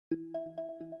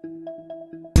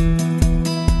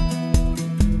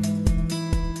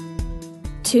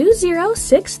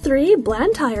2063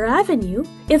 Blantyre Avenue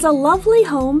is a lovely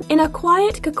home in a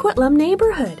quiet Coquitlam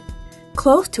neighbourhood,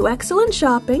 close to excellent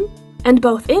shopping and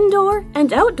both indoor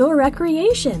and outdoor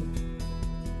recreation.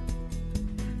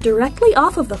 Directly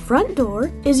off of the front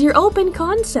door is your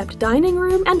open-concept dining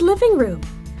room and living room,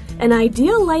 an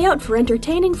ideal layout for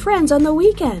entertaining friends on the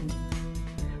weekend.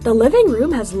 The living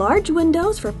room has large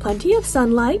windows for plenty of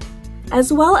sunlight,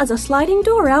 as well as a sliding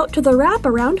door out to the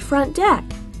wraparound front deck,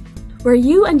 where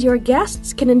you and your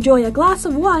guests can enjoy a glass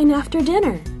of wine after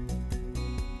dinner.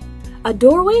 A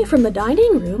doorway from the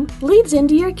dining room leads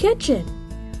into your kitchen,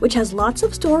 which has lots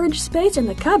of storage space in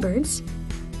the cupboards,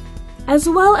 as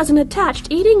well as an attached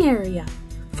eating area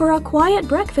for a quiet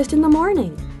breakfast in the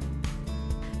morning.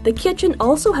 The kitchen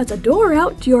also has a door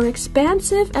out to your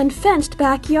expansive and fenced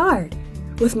backyard,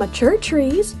 with mature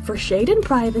trees for shade and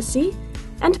privacy,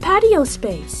 and patio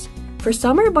space for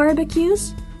summer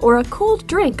barbecues or a cold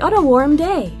drink on a warm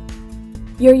day.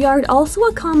 Your yard also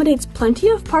accommodates plenty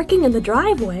of parking in the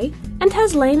driveway and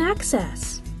has lane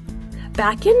access.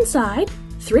 Back inside,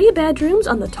 3 bedrooms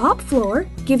on the top floor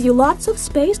give you lots of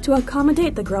space to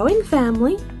accommodate the growing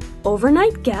family,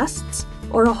 overnight guests,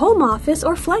 or a home office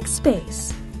or flex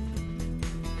space.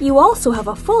 You also have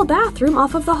a full bathroom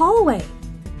off of the hallway.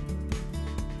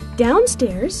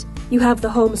 Downstairs, you have the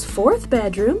home's 4th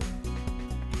bedroom,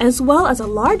 as well as a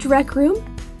large rec room,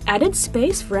 added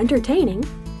space for entertaining,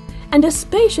 and a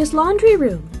spacious laundry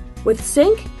room with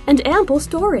sink and ample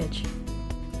storage.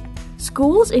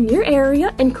 Schools in your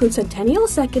area include Centennial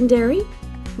Secondary,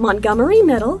 Montgomery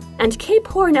Middle, and Cape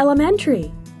Horn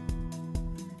Elementary.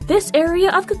 This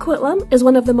area of Coquitlam is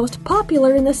one of the most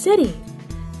popular in the city,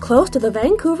 close to the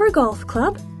Vancouver Golf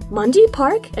Club, Mundy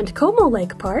Park and Como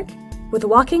Lake Park, with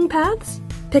walking paths,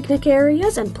 picnic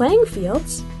areas and playing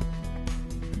fields,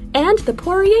 and the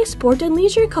Poirier Sport and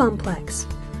Leisure Complex,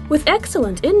 with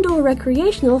excellent indoor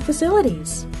recreational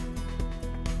facilities.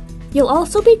 You'll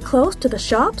also be close to the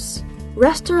shops,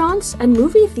 restaurants, and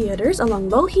movie theaters along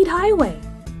Lougheed Highway,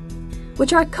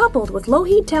 which are coupled with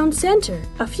Lougheed Town Centre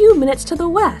a few minutes to the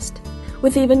west,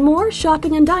 with even more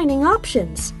shopping and dining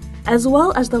options, as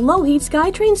well as the Lougheed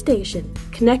SkyTrain station,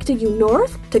 connecting you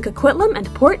north to Coquitlam and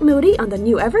Port Moody on the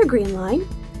new Evergreen Line,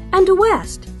 and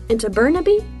west into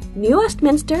Burnaby, New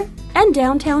Westminster, and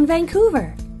downtown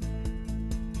Vancouver.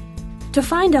 To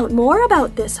find out more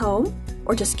about this home,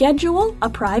 or to schedule a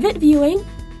private viewing,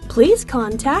 please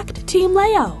contact Team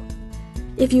Leo.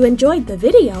 If you enjoyed the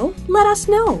video, let us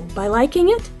know by liking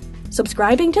it,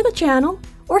 subscribing to the channel,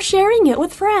 or sharing it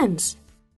with friends.